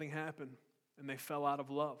 but something happened and they fell out of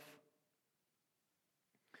love.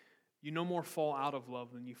 You no more fall out of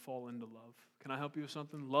love than you fall into love. Can I help you with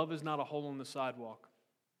something? Love is not a hole in the sidewalk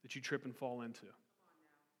that you trip and fall into.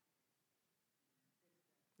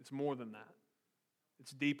 It's more than that. It's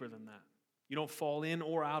deeper than that. You don't fall in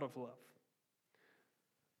or out of love.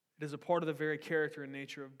 It is a part of the very character and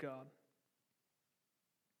nature of God.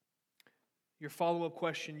 Your follow-up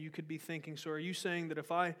question, you could be thinking, so are you saying that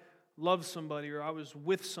if I loved somebody or I was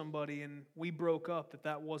with somebody and we broke up,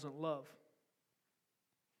 that wasn't love?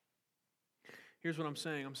 Here's what I'm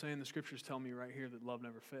saying. I'm saying the scriptures tell me right here that love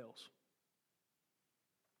never fails.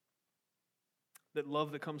 That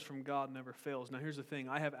love that comes from God never fails. Now here's the thing.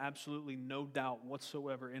 I have absolutely no doubt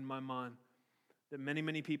whatsoever in my mind that many,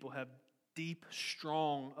 many people have deep,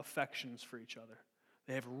 strong affections for each other.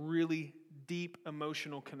 They have really deep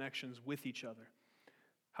emotional connections with each other.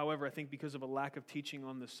 However, I think because of a lack of teaching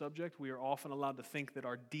on this subject, we are often allowed to think that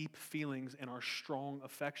our deep feelings and our strong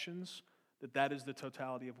affections, that is the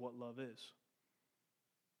totality of what love is.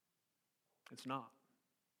 It's not.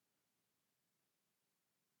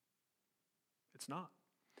 It's not.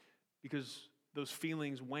 Because those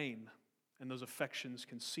feelings wane and those affections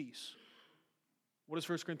can cease. What does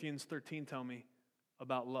 1 Corinthians 13 tell me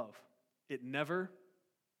about love? It never,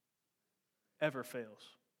 ever fails.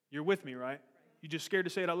 You're with me, right? You just scared to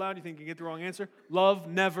say it out loud? You think you get the wrong answer? Love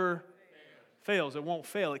never fails. It won't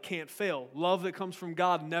fail. It can't fail. Love that comes from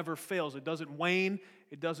God never fails. It doesn't wane.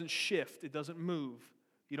 It doesn't shift. It doesn't move.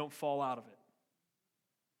 You don't fall out of it.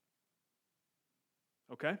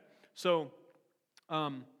 Okay? So,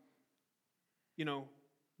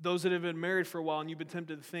 those that have been married for a while and you've been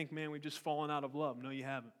tempted to think, man, we've just fallen out of love. No, you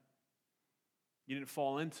haven't. You didn't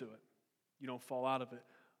fall into it. You don't fall out of it.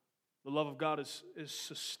 The love of God is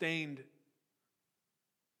sustained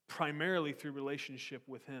primarily through relationship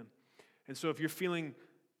with Him. And so if you're feeling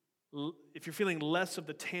less of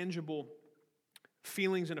the tangible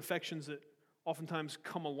feelings and affections that oftentimes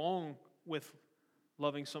come along with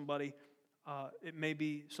loving somebody, it may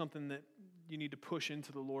be something that you need to push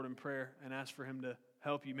into the Lord in prayer and ask for Him to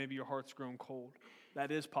help you. Maybe your heart's grown cold.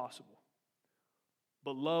 That is possible.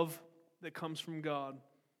 But love that comes from God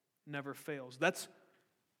never fails. That's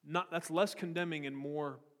less condemning and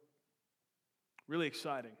more really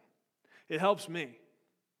exciting. It helps me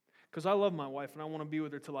because I love my wife and I want to be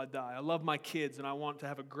with her till I die. I love my kids and I want to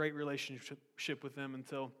have a great relationship with them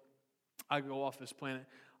until I go off this planet.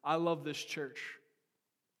 I love this church.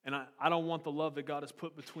 And I don't want the love that God has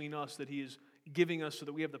put between us, that He is giving us so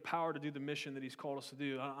that we have the power to do the mission that He's called us to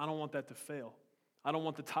do. I don't want that to fail. I don't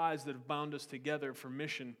want the ties that have bound us together for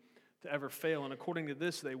mission to ever fail. And according to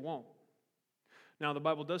this, they won't. Now, the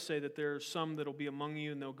Bible does say that there are some that will be among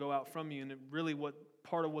you and they'll go out from you. And really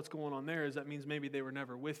part of what's going on there is that means maybe they were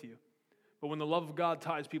never with you. But when the love of God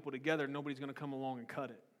ties people together, nobody's going to come along and cut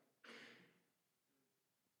it.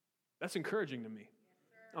 That's encouraging to me.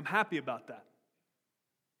 I'm happy about that.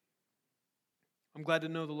 I'm glad to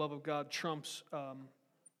know the love of God trumps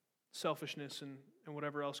selfishness and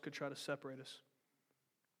whatever else could try to separate us.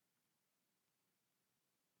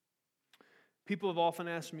 People have often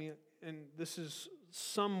asked me, and this is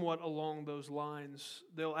somewhat along those lines,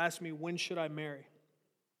 they'll ask me, when should I marry?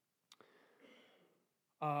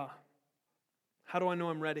 How do I know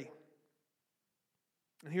I'm ready?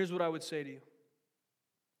 And here's what I would say to you.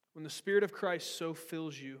 When the Spirit of Christ so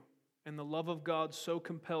fills you and the love of God so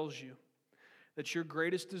compels you that your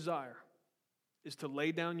greatest desire is to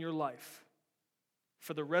lay down your life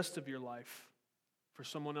for the rest of your life for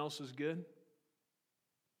someone else's good,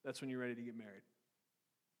 that's when you're ready to get married.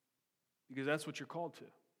 Because that's what you're called to.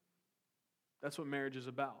 That's what marriage is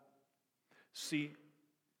about. See,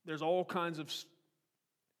 there's all kinds of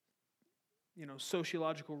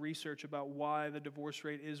sociological research about why the divorce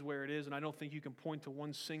rate is where it is, and I don't think you can point to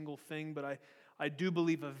one single thing, but I do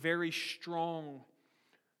believe a very strong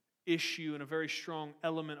issue and a very strong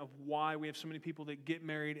element of why we have so many people that get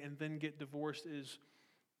married and then get divorced is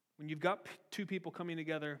when you've got two people coming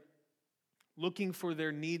together looking for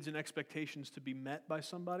their needs and expectations to be met by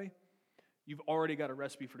somebody, you've already got a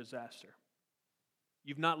recipe for disaster.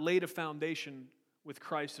 You've not laid a foundation with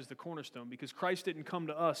Christ as the cornerstone, because Christ didn't come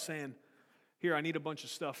to us saying, here, I need a bunch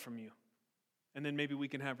of stuff from you, and then maybe we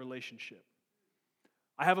can have relationship.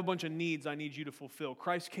 I have a bunch of needs I need you to fulfill.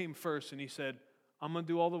 Christ came first and He said, I'm going to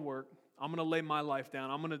do all the work. I'm going to lay my life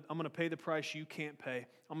down. I'm going to pay the price you can't pay.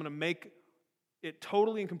 I'm going to make it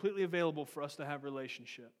totally and completely available for us to have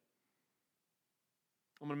relationship.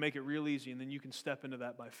 I'm going to make it real easy, and then you can step into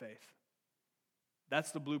that by faith.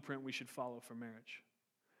 That's the blueprint we should follow for marriage.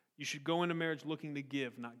 You should go into marriage looking to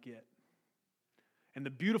give, not get. And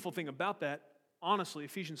the beautiful thing about that, honestly,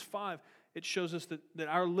 Ephesians 5, it shows us that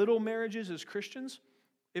our little marriages as Christians,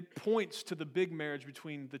 it points to the big marriage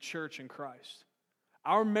between the church and Christ.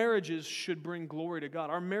 Our marriages should bring glory to God.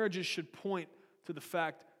 Our marriages should point to the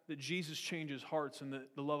fact that Jesus changes hearts and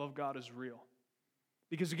that the love of God is real.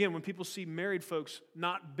 Because again, when people see married folks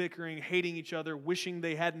not bickering, hating each other, wishing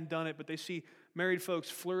they hadn't done it, but they see married folks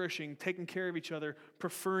flourishing, taking care of each other,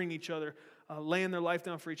 preferring each other, laying their life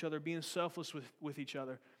down for each other, being selfless with each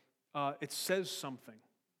other, it says something.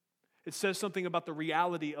 It says something about the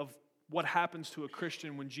reality of what happens to a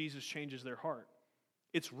Christian when Jesus changes their heart.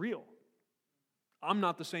 It's real. I'm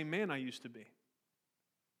not the same man I used to be.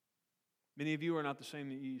 Many of you are not the same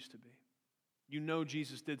that you used to be. You know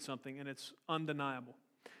Jesus did something, and it's undeniable.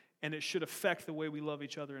 And it should affect the way we love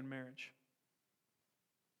each other in marriage.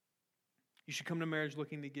 You should come to marriage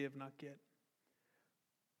looking to give, not get.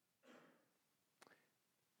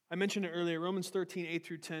 I mentioned it earlier. Romans 13, 8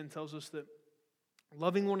 through 10 tells us that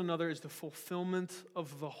loving one another is the fulfillment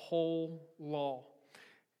of the whole law.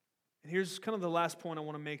 And here's kind of the last point I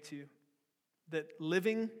want to make to you. That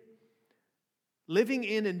living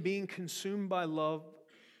in and being consumed by love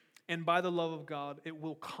and by the love of God, it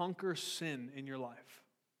will conquer sin in your life.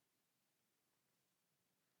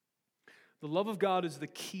 The love of God is the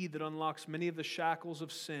key that unlocks many of the shackles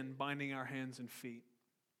of sin binding our hands and feet.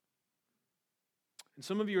 And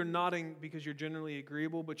some of you are nodding because you're generally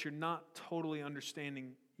agreeable, but you're not totally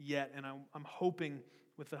understanding yet. And I'm hoping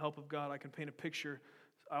with the help of God I can paint a picture.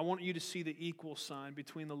 I want you to see the equal sign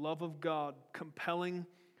between the love of God compelling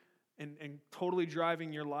and totally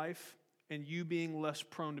driving your life and you being less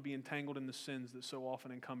prone to be entangled in the sins that so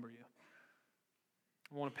often encumber you.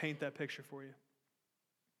 I want to paint that picture for you.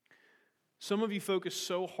 Some of you focus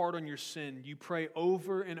so hard on your sin, you pray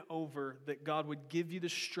over and over that God would give you the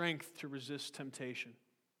strength to resist temptation.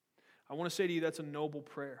 I want to say to you that's a noble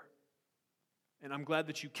prayer. And I'm glad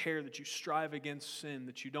that you care, that you strive against sin,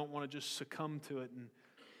 that you don't want to just succumb to it and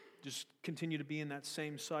just continue to be in that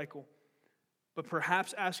same cycle. But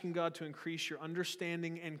perhaps asking God to increase your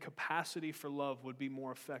understanding and capacity for love would be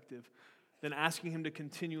more effective than asking Him to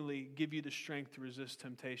continually give you the strength to resist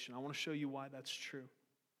temptation. I want to show you why that's true.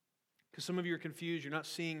 Because some of you are confused. You're not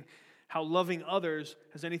seeing how loving others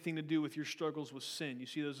has anything to do with your struggles with sin. You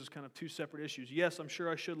see those as kind of two separate issues. Yes, I'm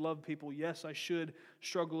sure I should love people. Yes, I should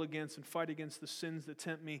struggle against and fight against the sins that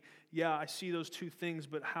tempt me. Yeah, I see those two things,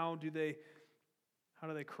 but how do they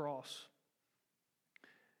cross?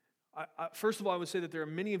 First of all, I would say that there are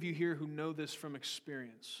many of you here who know this from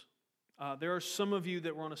experience. There are some of you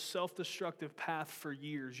that were on a self-destructive path for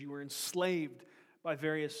years. You were enslaved by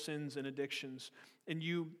various sins and addictions, and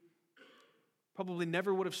you probably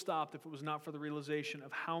never would have stopped if it was not for the realization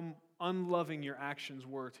of how unloving your actions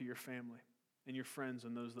were to your family and your friends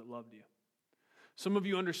and those that loved you. Some of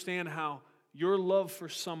you understand how your love for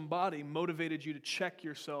somebody motivated you to check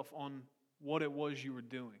yourself on what it was you were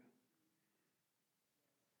doing.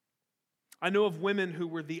 I know of women who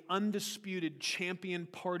were the undisputed champion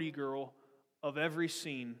party girl of every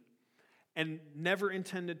scene and never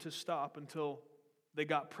intended to stop until they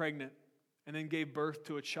got pregnant and then gave birth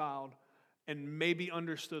to a child and maybe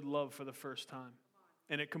understood love for the first time.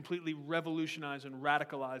 And it completely revolutionized and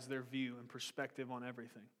radicalized their view and perspective on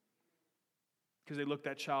everything. Because they looked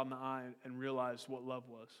that child in the eye and realized what love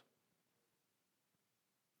was.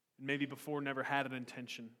 And maybe before never had an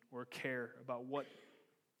intention or a care about what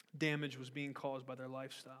damage was being caused by their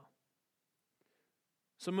lifestyle.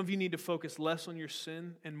 Some of you need to focus less on your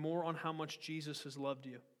sin and more on how much Jesus has loved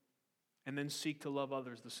you, and then seek to love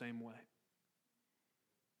others the same way.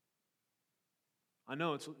 I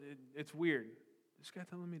know it's weird. This guy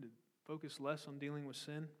telling me to focus less on dealing with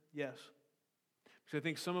sin? Yes. Because I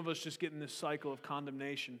think some of us just get in this cycle of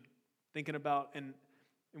condemnation, thinking about, and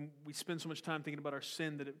we spend so much time thinking about our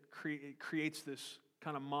sin that it creates this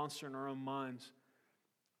kind of monster in our own minds.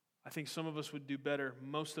 I think some of us would do better,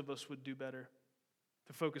 most of us would do better,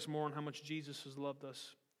 to focus more on how much Jesus has loved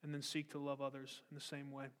us and then seek to love others in the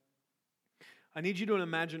same way. I need you to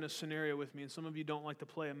imagine a scenario with me, and some of you don't like to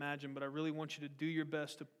play imagine, but I really want you to do your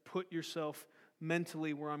best to put yourself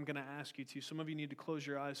mentally where I'm going to ask you to. Some of you need to close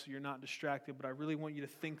your eyes so you're not distracted, but I really want you to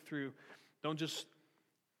think through. Don't just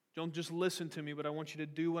listen to me, but I want you to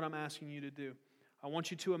do what I'm asking you to do. I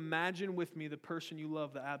want you to imagine with me the person you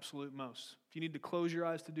love the absolute most. If you need to close your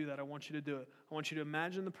eyes to do that, I want you to do it. I want you to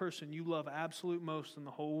imagine the person you love absolute most in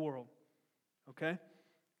the whole world. Okay?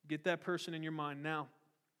 Get that person in your mind now.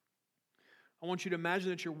 I want you to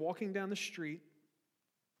imagine that you're walking down the street,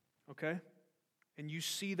 okay? And you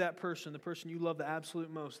see that person, the person you love the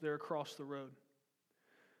absolute most, they're across the road.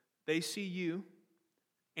 They see you,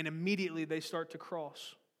 and immediately they start to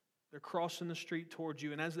cross. They're crossing the street towards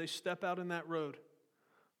you, and as they step out in that road,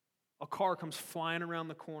 a car comes flying around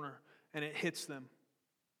the corner, and it hits them.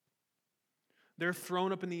 They're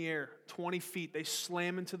thrown up in the air, 20 feet. They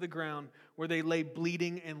slam into the ground where they lay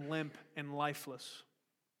bleeding and limp and lifeless.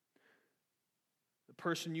 The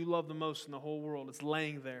person you love the most in the whole world is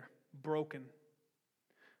laying there, broken.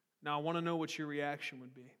 Now, I want to know what your reaction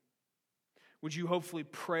would be. Would you hopefully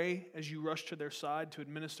pray as you rush to their side to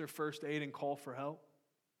administer first aid and call for help?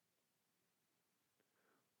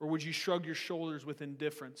 Or would you shrug your shoulders with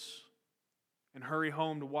indifference and hurry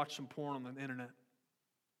home to watch some porn on the internet?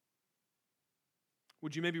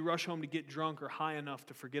 Would you maybe rush home to get drunk or high enough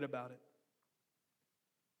to forget about it?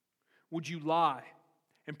 Would you lie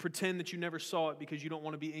and pretend that you never saw it because you don't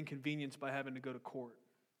want to be inconvenienced by having to go to court?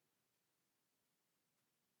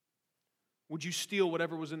 Would you steal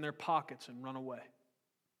whatever was in their pockets and run away?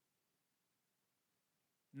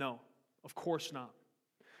 No, of course not.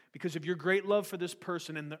 Because of your great love for this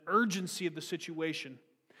person and the urgency of the situation,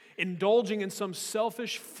 indulging in some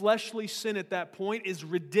selfish, fleshly sin at that point is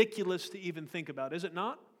ridiculous to even think about, is it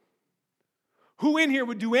not? Who in here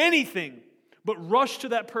would do anything but rush to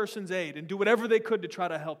that person's aid and do whatever they could to try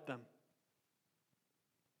to help them?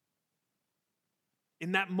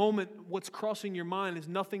 In that moment, what's crossing your mind has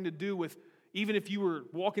nothing to do with, even if you were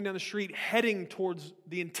walking down the street heading towards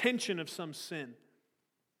the intention of some sin.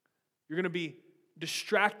 You're going to be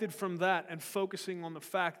distracted from that and focusing on the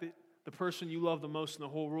fact that the person you love the most in the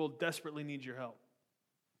whole world desperately needs your help.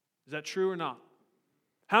 Is that true or not?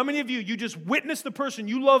 How many of you just witnessed the person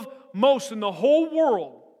you love most in the whole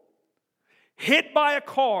world hit by a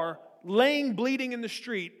car, laying bleeding in the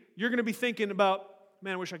street? You're going to be thinking about,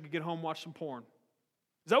 man, I wish I could get home and watch some porn.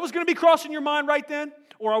 Is that what's going to be crossing your mind right then?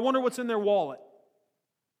 Or I wonder what's in their wallet.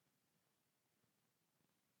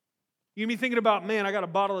 You're going to be thinking about, man, I got a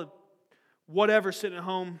bottle of whatever sitting at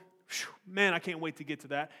home, Man, I can't wait to get to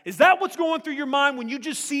that. Is that what's going through your mind when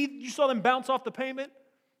you saw them bounce off the pavement?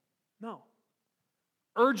 No.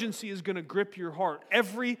 Urgency is going to grip your heart.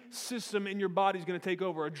 Every system in your body is going to take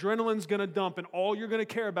over. Adrenaline's going to dump, and all you're going to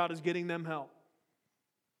care about is getting them help.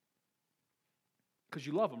 Because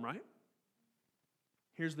you love them, right?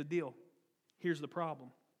 Here's the deal. Here's the problem.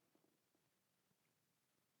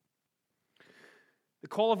 The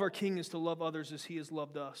call of our King is to love others as He has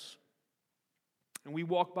loved us. And we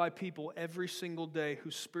walk by people every single day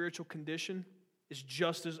whose spiritual condition is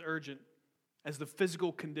just as urgent as the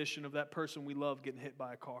physical condition of that person we love getting hit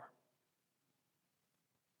by a car.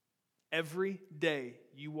 Every day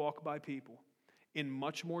you walk by people in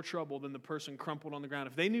much more trouble than the person crumpled on the ground.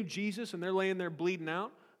 If they knew Jesus and they're laying there bleeding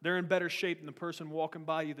out, they're in better shape than the person walking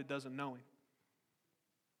by you that doesn't know Him.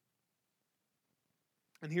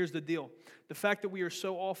 And here's the deal. The fact that we are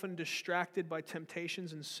so often distracted by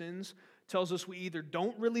temptations and sins tells us we either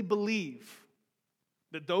don't really believe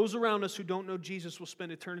that those around us who don't know Jesus will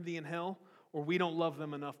spend eternity in hell, or we don't love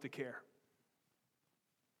them enough to care.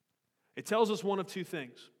 It tells us one of two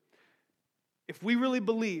things. If we really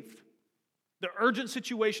believed the urgent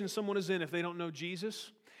situation someone is in if they don't know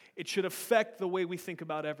Jesus, it should affect the way we think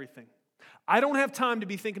about everything. I don't have time to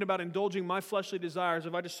be thinking about indulging my fleshly desires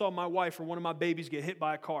if I just saw my wife or one of my babies get hit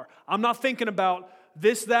by a car. I'm not thinking about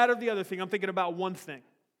this, that, or the other thing. I'm thinking about one thing.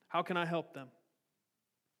 How can I help them?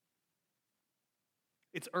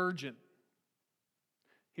 It's urgent.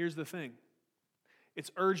 Here's the thing.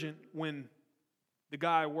 It's urgent when the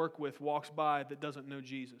guy I work with walks by that doesn't know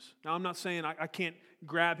Jesus. Now, I'm not saying I can't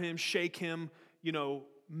grab him, shake him,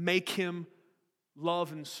 make him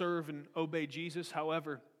love and serve and obey Jesus.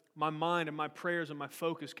 However, my mind and my prayers and my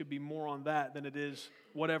focus could be more on that than it is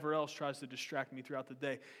whatever else tries to distract me throughout the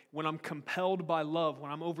day. When I'm compelled by love,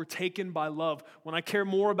 when I'm overtaken by love, when I care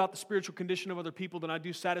more about the spiritual condition of other people than I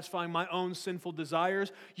do satisfying my own sinful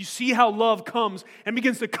desires, you see how love comes and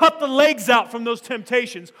begins to cut the legs out from those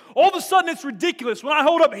temptations. All of a sudden it's ridiculous. When I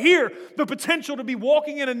hold up here the potential to be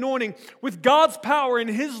walking in anointing with God's power and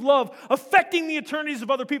His love affecting the eternities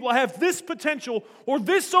of other people, I have this potential, or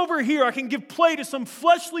this over here, I can give play to some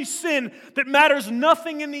fleshly sin that matters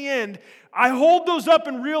nothing in the end. I hold those up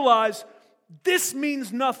and realize this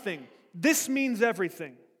means nothing. This means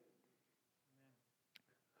everything.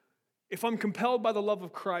 If I'm compelled by the love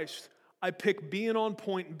of Christ, I pick being on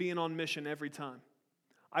point and being on mission every time.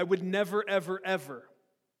 I would never, ever, ever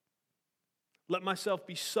let myself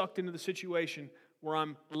be sucked into the situation where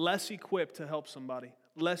I'm less equipped to help somebody,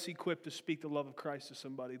 less equipped to speak the love of Christ to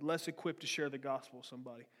somebody, less equipped to share the gospel with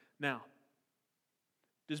somebody. Now,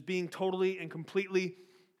 does being totally and completely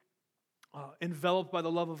enveloped by the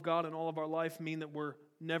love of God in all of our life mean that we're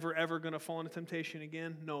never ever going to fall into temptation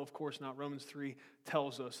again? No, of course not. Romans 3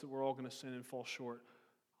 tells us that we're all going to sin and fall short.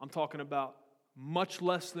 I'm talking about much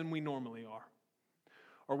less than we normally are.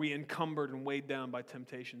 Are we encumbered and weighed down by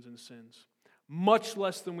temptations and sins? Much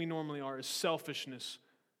less than we normally are is selfishness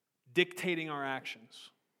dictating our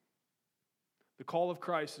actions. The call of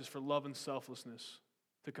Christ is for love and selflessness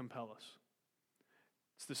to compel us.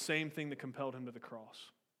 It's the same thing that compelled Him to the cross.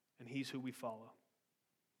 And He's who we follow.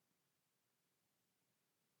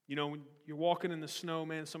 When you're walking in the snow,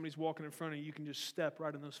 man, somebody's walking in front of you, you can just step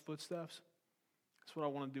right in those footsteps. That's what I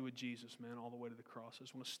want to do with Jesus, man, all the way to the cross. I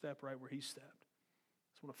just want to step right where He stepped.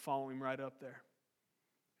 I just want to follow Him right up there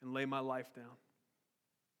and lay my life down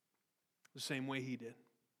the same way He did.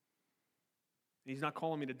 He's not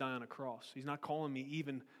calling me to die on a cross. He's not calling me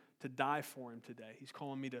even to die for Him today. He's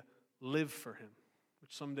calling me to live for Him,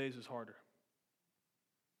 which some days is harder.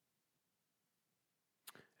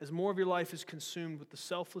 As more of your life is consumed with the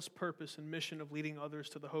selfless purpose and mission of leading others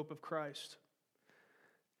to the hope of Christ,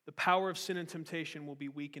 the power of sin and temptation will be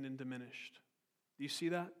weakened and diminished. Do you see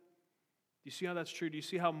that? Do you see how that's true? Do you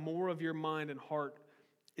see how more of your mind and heart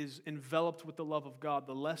is enveloped with the love of God,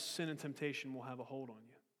 the less sin and temptation will have a hold on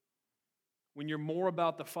you? When you're more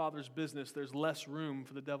about the Father's business, there's less room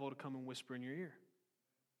for the devil to come and whisper in your ear.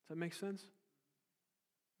 Does that make sense?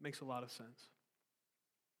 It makes a lot of sense.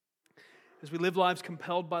 As we live lives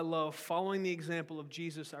compelled by love, following the example of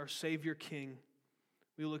Jesus, our Savior King,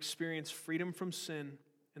 we will experience freedom from sin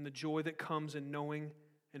and the joy that comes in knowing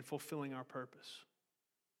and fulfilling our purpose.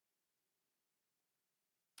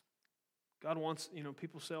 God wants,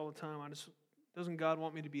 people say all the time, doesn't God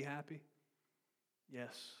want me to be happy?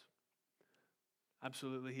 Yes,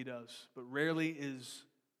 absolutely He does. But rarely is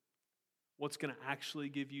what's going to actually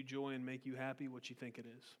give you joy and make you happy what you think it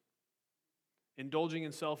is. Indulging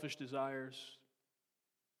in selfish desires,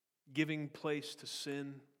 giving place to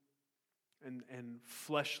sin and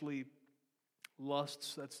fleshly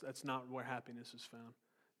lusts, that's not where happiness is found.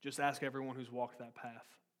 Just ask everyone who's walked that path.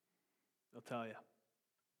 They'll tell you.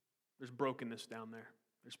 There's brokenness down there.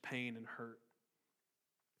 There's pain and hurt.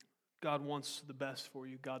 God wants the best for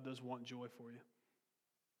you. God does want joy for you.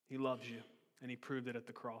 He loves you, and he proved it at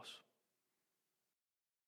the cross.